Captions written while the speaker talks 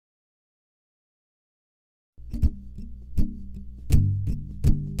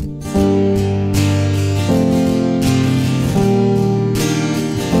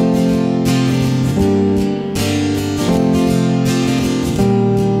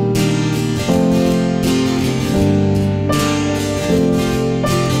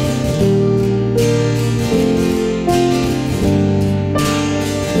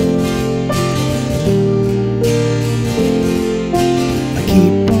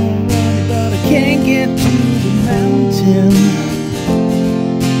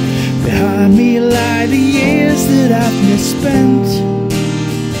remind me a lot of the years that I've misspent.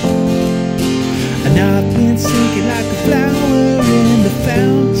 And I've been sinking like a flower in the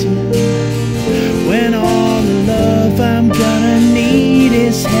fountain, when all the love I'm gonna need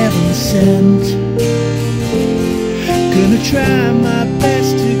is heaven sent. Gonna try my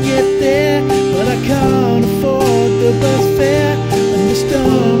best to get there, but I can't afford the bus fare. And the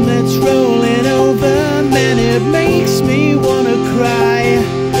storm that's rolling over, man, it makes me wanna cry.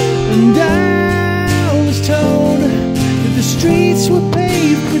 And I was told that the streets were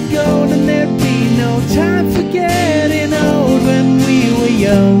paved with gold, and there'd be no time for getting old when we were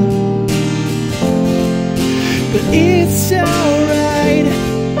young. But it's alright,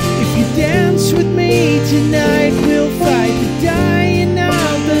 if you dance with me tonight, we'll fight the dying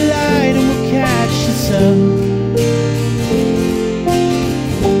of the light, and we'll catch the sun.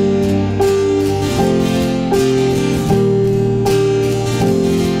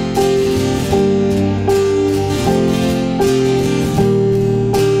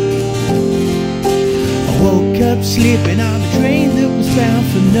 Up sleeping on a train that was bound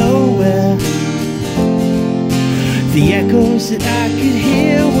for nowhere. The echoes that I could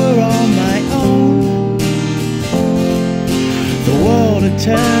hear were all my own. The world had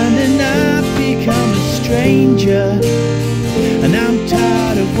turned and I'd become a stranger, and I'm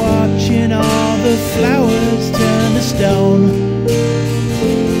tired of watching all the flowers turn to stone.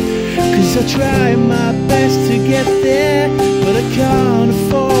 'Cause I try my best to get there, but I can't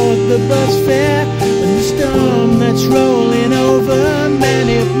afford the bus fare. And the storm that's rolling over, man,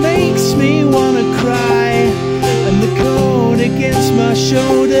 it makes me wanna cry. And the cold against my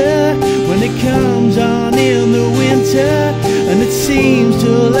shoulder, when it comes on in the winter, and it seems to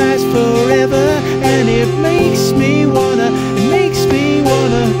last forever, and it makes me wanna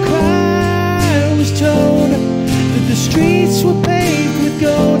cry. I was told that the streets were paved with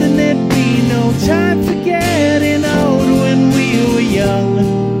gold, and there'd be no time for getting old when we were young.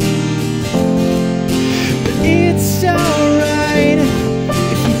 But it's alright,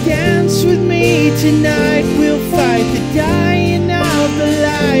 if you dance with me tonight, we'll fight the dying of the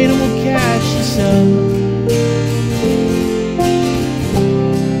light, and we'll catch the sun.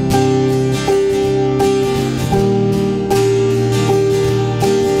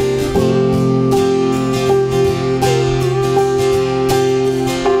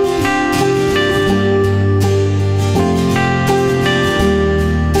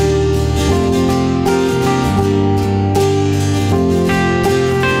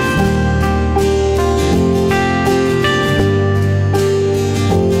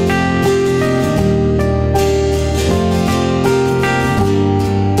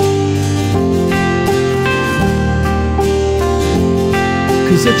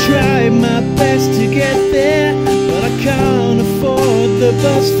 I tried my best to get there, but I can't afford the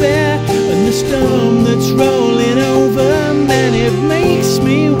bus fare. And the storm that's rolling over, man, it makes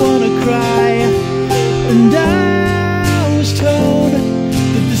me wanna cry. And I was told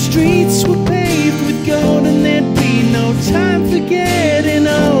that the streets were paved with gold, and there'd be no time for getting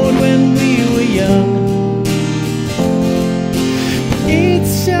old when we were young. But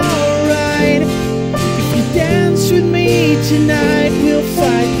it's alright, if you dance with me tonight, we'll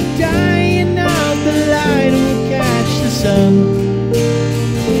fight the dying of the light, and we'll catch the sun.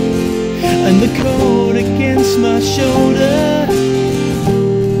 And the cold against my shoulder,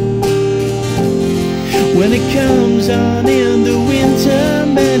 when it comes on in the winter,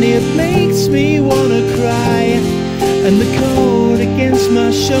 man, it makes me wanna cry. And the cold against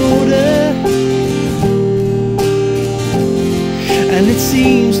my shoulder, and it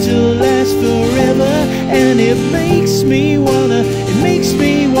seems to last forever, and it makes me wanna